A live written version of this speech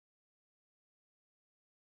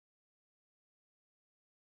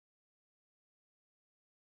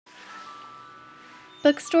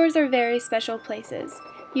Bookstores are very special places.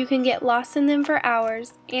 You can get lost in them for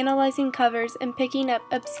hours, analyzing covers and picking up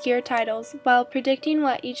obscure titles while predicting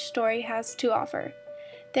what each story has to offer.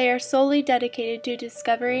 They are solely dedicated to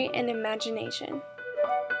discovery and imagination.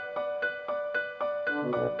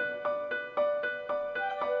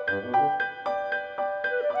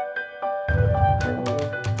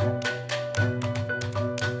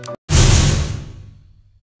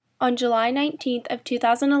 On July 19th of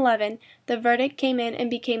 2011, the verdict came in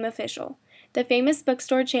and became official. The famous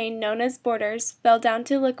bookstore chain known as Borders fell down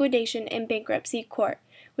to liquidation in bankruptcy court,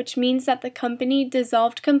 which means that the company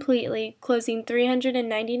dissolved completely, closing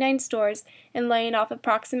 399 stores and laying off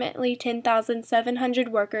approximately 10,700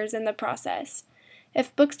 workers in the process.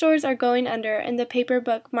 If bookstores are going under and the paper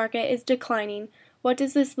book market is declining, what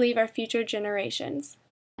does this leave our future generations?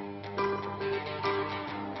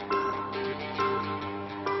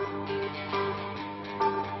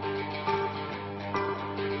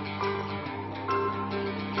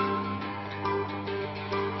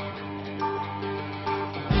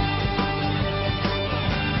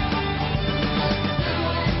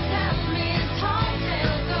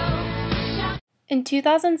 In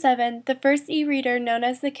 2007, the first e-reader known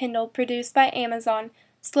as the Kindle, produced by Amazon,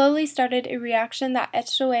 slowly started a reaction that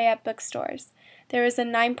etched away at bookstores. There was a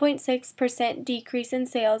 9.6% decrease in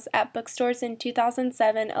sales at bookstores in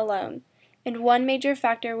 2007 alone, and one major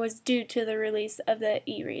factor was due to the release of the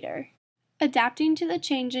e-reader. Adapting to the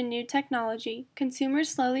change in new technology, consumers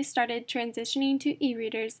slowly started transitioning to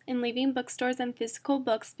e-readers and leaving bookstores and physical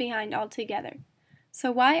books behind altogether.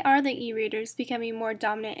 So why are the e-readers becoming more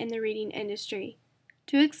dominant in the reading industry?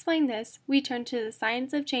 To explain this, we turn to the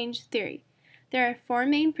science of change theory. There are four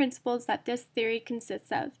main principles that this theory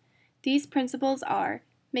consists of. These principles are: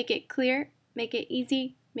 make it clear, make it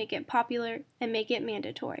easy, make it popular, and make it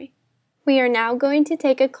mandatory. We are now going to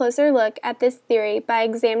take a closer look at this theory by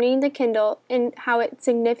examining the Kindle and how it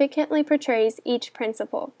significantly portrays each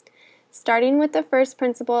principle. Starting with the first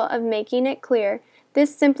principle of making it clear,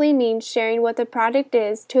 this simply means sharing what the product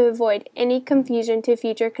is to avoid any confusion to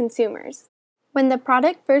future consumers. When the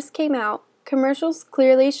product first came out, commercials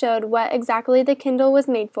clearly showed what exactly the Kindle was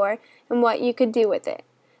made for and what you could do with it.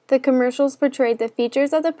 The commercials portrayed the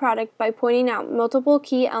features of the product by pointing out multiple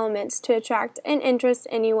key elements to attract and interest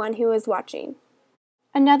anyone who was watching.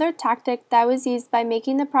 Another tactic that was used by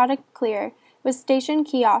making the product clear was station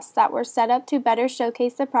kiosks that were set up to better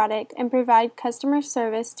showcase the product and provide customer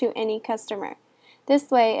service to any customer. This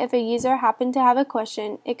way, if a user happened to have a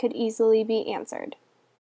question, it could easily be answered.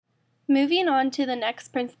 Moving on to the next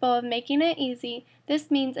principle of making it easy,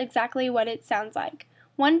 this means exactly what it sounds like.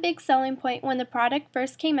 One big selling point when the product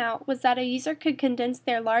first came out was that a user could condense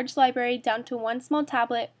their large library down to one small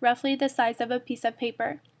tablet, roughly the size of a piece of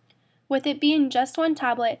paper. With it being just one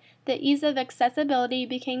tablet, the ease of accessibility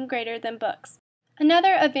became greater than books.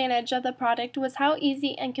 Another advantage of the product was how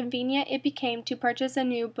easy and convenient it became to purchase a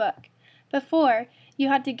new book. Before, you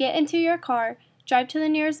had to get into your car, drive to the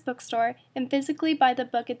nearest bookstore, and physically buy the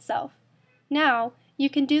book itself. Now, you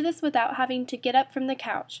can do this without having to get up from the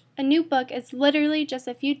couch. A new book is literally just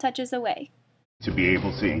a few touches away. To be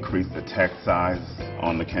able to increase the text size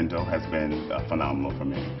on the Kindle has been phenomenal for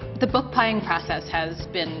me. The book buying process has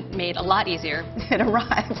been made a lot easier. It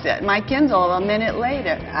arrived at my Kindle a minute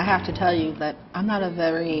later. I have to tell you that I'm not a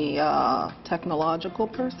very technological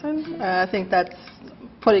person. I think that's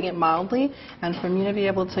putting it mildly, and for me to be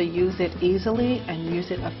able to use it easily and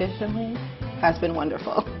use it efficiently has been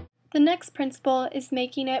wonderful. The next principle is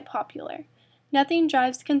making it popular. Nothing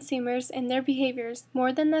drives consumers and their behaviors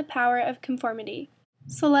more than the power of conformity.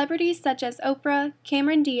 Celebrities such as Oprah,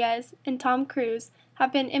 Cameron Diaz, and Tom Cruise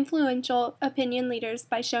have been influential opinion leaders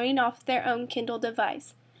by showing off their own Kindle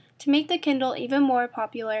device. To make the Kindle even more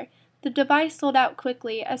popular, the device sold out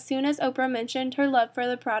quickly as soon as Oprah mentioned her love for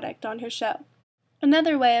the product on her show.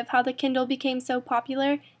 Another way of how the Kindle became so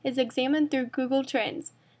popular is examined through Google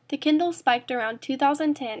Trends. The Kindle spiked around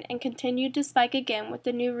 2010 and continued to spike again with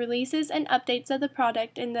the new releases and updates of the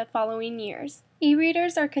product in the following years.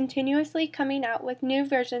 E-readers are continuously coming out with new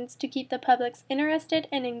versions to keep the public interested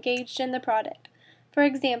and engaged in the product. For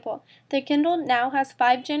example, the Kindle now has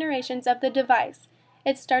 5 generations of the device.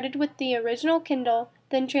 It started with the original Kindle,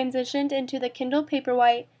 then transitioned into the Kindle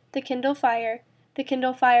Paperwhite, the Kindle Fire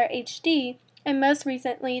HD, and most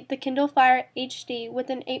recently the Kindle Fire HD with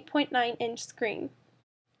an 8.9-inch screen.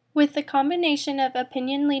 With the combination of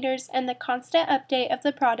opinion leaders and the constant update of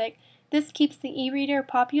the product, this keeps the e-reader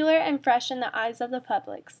popular and fresh in the eyes of the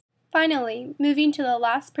public. Finally, moving to the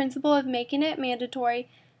last principle of making it mandatory,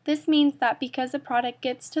 this means that because a product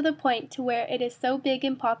gets to the point to where it is so big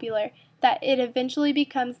and popular that it eventually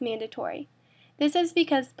becomes mandatory. This is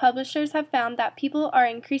because publishers have found that people are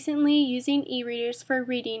increasingly using e-readers for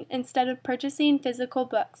reading instead of purchasing physical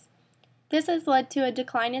books. This has led to a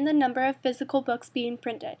decline in the number of physical books being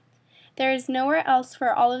printed. There is nowhere else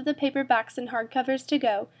for all of the paperbacks and hardcovers to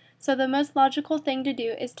go, so the most logical thing to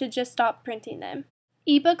do is to just stop printing them.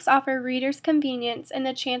 E-books offer readers convenience and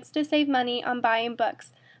the chance to save money on buying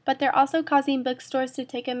books, but they're also causing bookstores to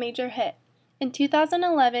take a major hit. In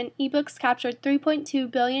 2011, e-books captured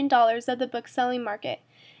 $3.2 billion of the book-selling market,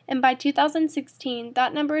 and by 2016,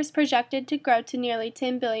 that number is projected to grow to nearly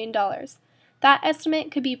 $10 billion. That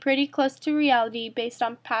estimate could be pretty close to reality based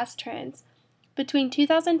on past trends. Between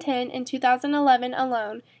 2010 and 2011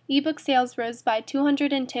 alone, e-book sales rose by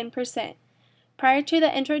 210%. Prior to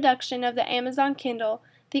the introduction of the Amazon Kindle,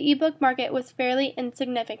 the e-book market was fairly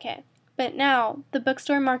insignificant, but now the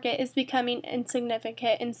bookstore market is becoming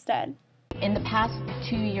insignificant instead. In the past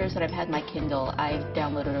 2 years that I've had my Kindle, I've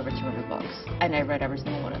downloaded over 200 books, and I've read every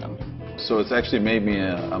single one of them. So it's actually made me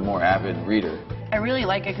a more avid reader. I really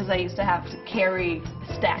like it because I used to have to carry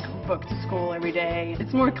a stack of books to school every day.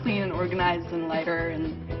 It's more clean and organized and lighter,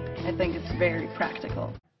 and I think it's very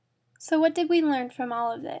practical. So what did we learn from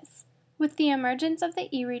all of this? With the emergence of the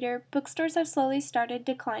e-reader, bookstores have slowly started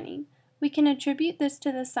declining. We can attribute this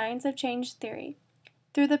to the science of change theory.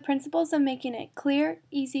 Through the principles of making it clear,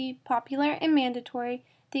 easy, popular, and mandatory,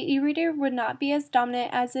 the e-reader would not be as dominant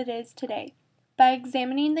as it is today. By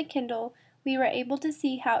examining the Kindle, we were able to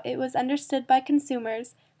see how it was understood by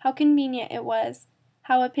consumers, how convenient it was,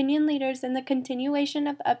 how opinion leaders in the continuation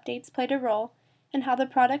of updates played a role, and how the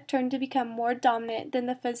product turned to become more dominant than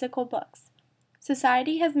the physical books.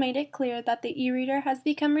 Society has made it clear that the e-reader has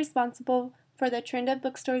become responsible for the trend of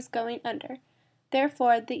bookstores going under.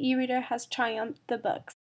 Therefore, the e-reader has triumphed the books.